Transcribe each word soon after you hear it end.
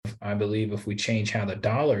I believe if we change how the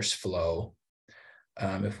dollars flow,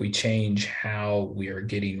 if we change how we are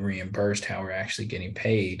getting reimbursed, how we're actually getting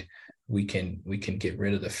paid, we can get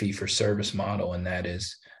rid of the fee for service model, and that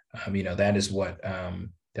is, that is what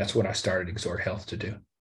that's what I started Exhort Health to do.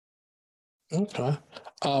 Okay.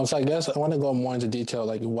 So I guess I want to go more into detail,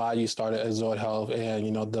 like why you started Exhort Health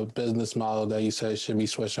and, the business model that you said should be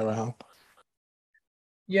switched around.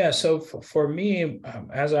 Yeah. So for me,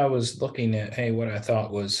 as I was looking at, hey, what I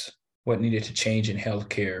thought was what needed to change in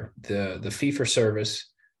healthcare, the fee for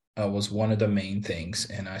service was one of the main things,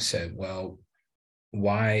 and I said, well,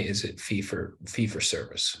 why is it fee for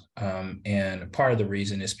service? And part of the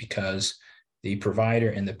reason is because the provider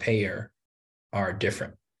and the payer are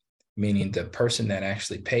different, meaning the person that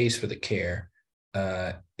actually pays for the care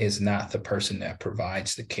is not the person that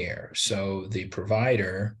provides the care. So the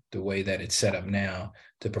provider, the way that it's set up now,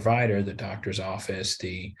 the provider, the doctor's office,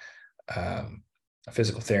 the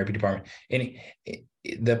physical therapy department,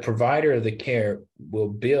 the provider of the care will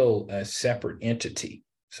bill a separate entity.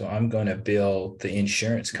 So I'm going to bill the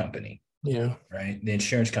insurance company. Yeah. Right. The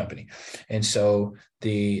insurance company. And so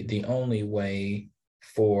the only way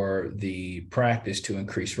for the practice to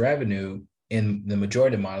increase revenue in the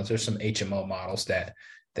majority of models, there's some HMO models that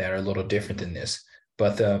are a little different than this,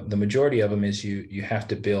 but the majority of them is you have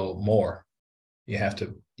to bill more. You have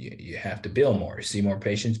to bill more, see more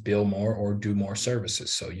patients, bill more, or do more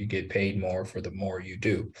services. So you get paid more for the more you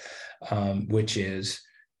do, which is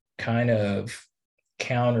kind of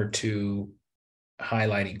counter to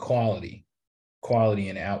highlighting quality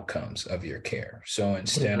and outcomes of your care. So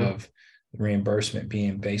instead of reimbursement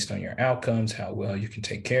being based on your outcomes, how well you can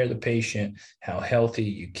take care of the patient, how healthy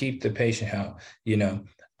you keep the patient, how,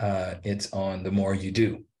 it's on the more you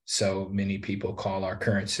do. So many people call our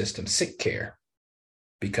current system sick care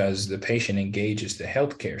because the patient engages the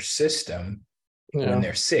healthcare system when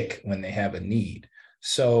they're sick, when they have a need.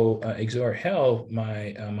 So Exhort Health,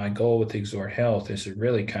 my goal with Exhort Health is to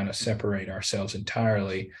really kind of separate ourselves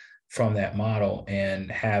entirely from that model and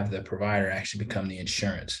have the provider actually become the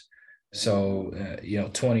insurance. So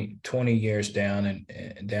 20 years down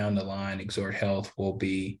and down the line, Exhort Health will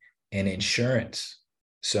be an insurance.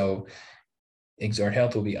 So Exhort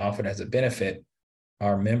Health will be offered as a benefit.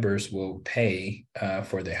 Our members will pay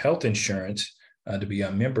for their health insurance to be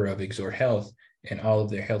a member of Exhort Health, and all of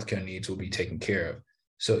their healthcare needs will be taken care of.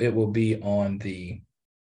 So it will be on the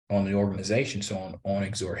organization, so on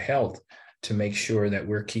Exhort Health, to make sure that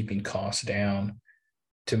we're keeping costs down,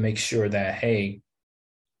 to make sure that, hey,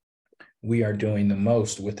 we are doing the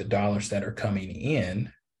most with the dollars that are coming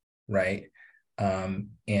in, right?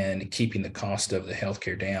 And keeping the cost of the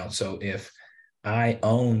healthcare down. So if I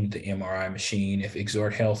own the MRI machine, if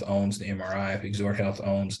Exhort Health owns the MRI, if Exhort Health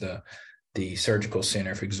owns the surgical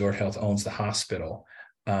center, if Exhort Health owns the hospital,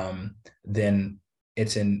 then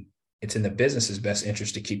it's in the business's best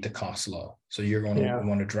interest to keep the costs low. So you're going to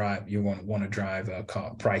want to drive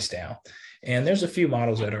price down. And there's a few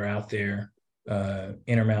models that are out there.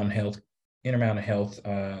 Intermountain Health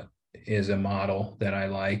is a model that I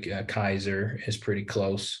like. Kaiser is pretty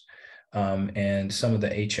close. And some of the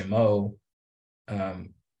HMO,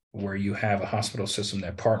 where you have a hospital system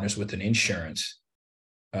that partners with an insurance,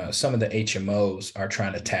 some of the HMOs are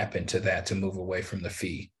trying to tap into that to move away from the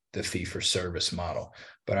fee for service model.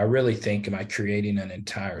 But I really think, am I creating an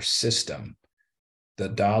entire system? The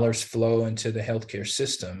dollars flow into the healthcare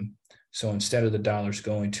system. So instead of the dollars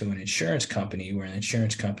going to an insurance company, where an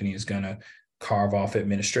insurance company is going to carve off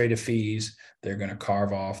administrative fees, they're going to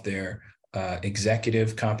carve off their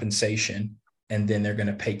executive compensation, and then they're going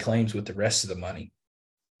to pay claims with the rest of the money.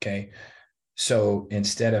 Okay. So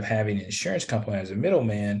instead of having an insurance company as a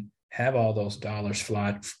middleman, have all those dollars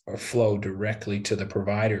flow directly to the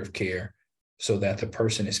provider of care, so that the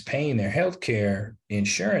person is paying their healthcare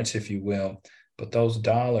insurance, if you will, but those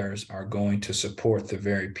dollars are going to support the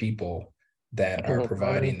very people that are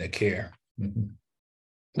providing the care. Mm-hmm.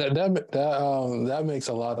 That makes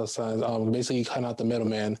a lot of sense. Basically, you cut out the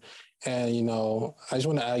middleman. And, I just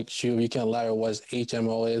want to ask you if you can elaborate what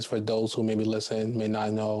HMO is for those who maybe listen, may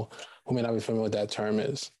not know, who may not be familiar with that term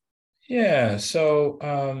is. Yeah, so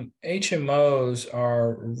HMOs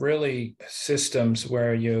are really systems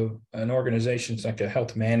where an organization is like a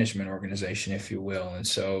health management organization, if you will. And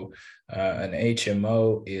so an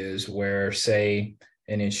HMO is where, say,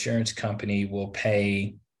 an insurance company will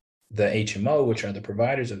pay the HMO, which are the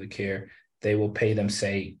providers of the care, they will pay them,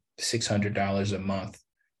 say, $600 a month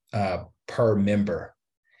per member.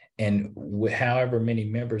 And however many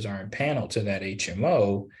members are impaneled to that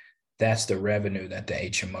HMO, that's the revenue that the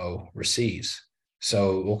HMO receives.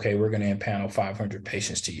 So, okay, we're going to impanel 500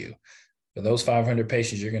 patients to you. For those 500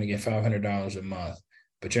 patients, you're going to get $500 a month,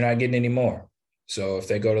 but you're not getting any more. So if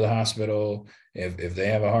they go to the hospital, if they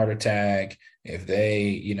have a heart attack, if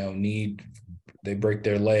they, they break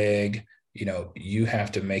their leg, you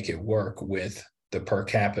have to make it work with the per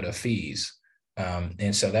capita fees.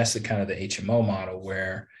 And so that's the kind of the HMO model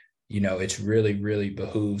where, it's really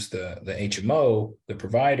behooves the HMO, the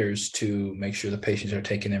providers, to make sure the patients are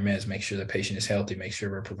taking their meds, make sure the patient is healthy, make sure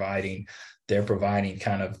they're providing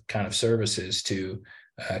kind of services to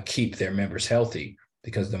keep their members healthy.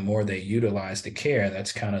 Because the more they utilize the care,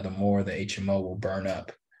 that's kind of the more the HMO will burn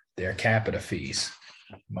up their capita fees.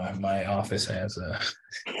 My office has the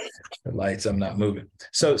lights. I'm not moving.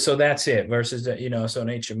 So that's it. Versus so an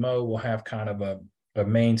HMO will have kind of a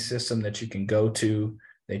main system that you can go to.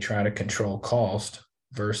 They try to control cost,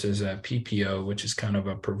 versus a PPO, which is kind of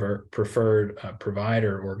a preferred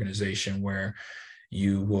provider organization where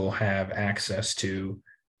you will have access to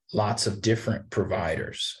lots of different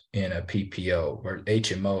providers in a PPO. Where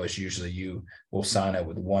HMO is usually you will sign up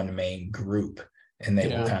with one main group and they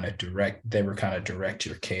will kind of direct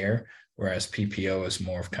your care. Whereas PPO is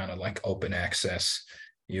more of kind of like open access.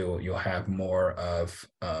 You'll have more of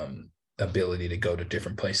ability to go to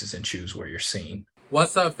different places and choose where you're seen.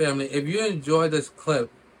 What's up, family? If you enjoyed this clip,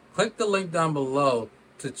 click the link down below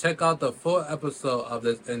to check out the full episode of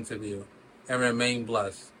this interview, and remain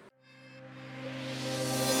blessed.